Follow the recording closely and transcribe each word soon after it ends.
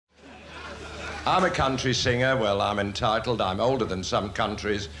I'm a country singer. Well, I'm entitled. I'm older than some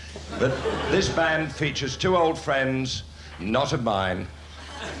countries. But this band features two old friends, not of mine.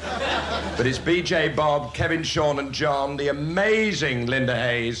 But it's B.J., Bob, Kevin, Sean and John, the amazing Lynda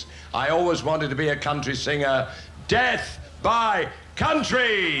Hayes. I always wanted to be a country singer. Death by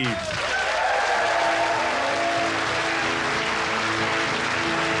Country!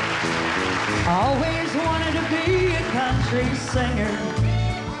 Always wanted to be a country singer.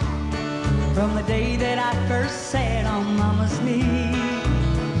 From the day that I first sat on Mama's knee.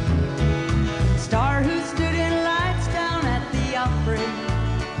 Star who stood in lights down at the Opry.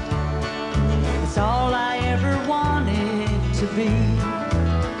 It's all I ever wanted to be.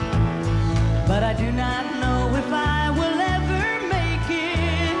 But I do not know if I will ever make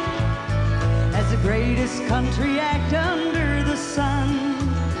it as the greatest country act under the sun.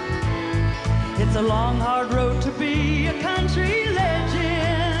 It's a long, hard road to be a country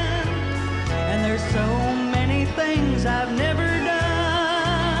legend, and there's so many things I've never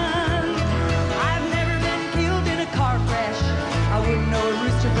done. I've never been killed in a car crash. I wouldn't know a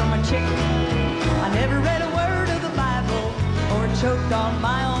rooster from a chicken. I never read a word of the Bible or choked on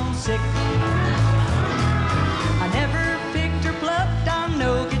my own sick. I never picked or plucked on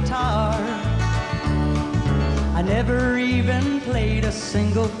no guitar. I never even played a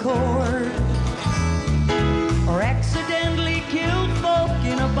single chord or accidentally killed folk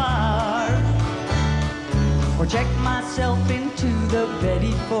in a bar or checked myself into the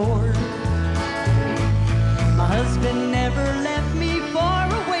Betty Ford. My husband never left me for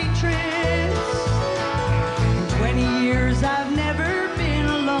a waitress. In 20 years I've never been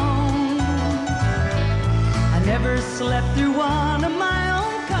alone. I never slept through one of my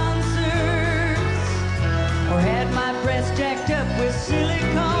own concerts or had my breast jacked up with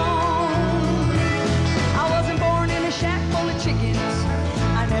silicone. I wasn't born in a shack full of chickens.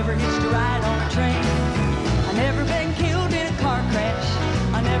 I never hitched a ride on a train. I never been killed in a car crash.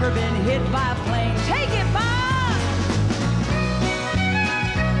 I never been hit by a plane. Take it, Bob!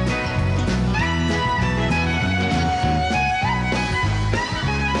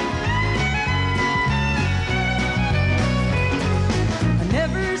 I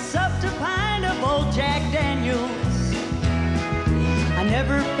never supped a pint of old Jack Daniels. I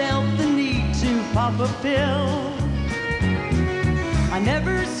never felt the need to pop a pill. I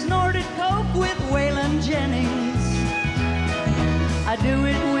never snorted coke with Waylon Jennings. I do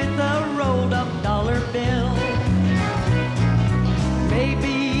it with a rolled up dollar bill.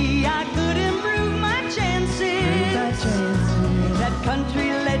 Maybe I could improve my chances. That country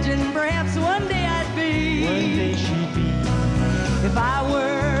legend perhaps one day I'd be. One day she'd be. If I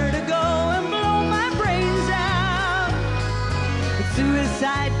were to go and blow my brains out,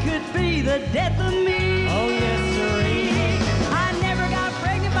 suicide could be the death of me. Oh yes, sirree. I never got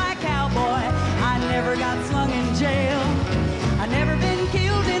pregnant by a cowboy. I never got slung in jail. I never been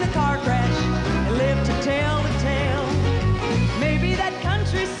killed in a car crash and lived to tell the tale. Maybe that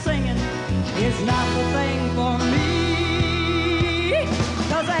country singing is not the thing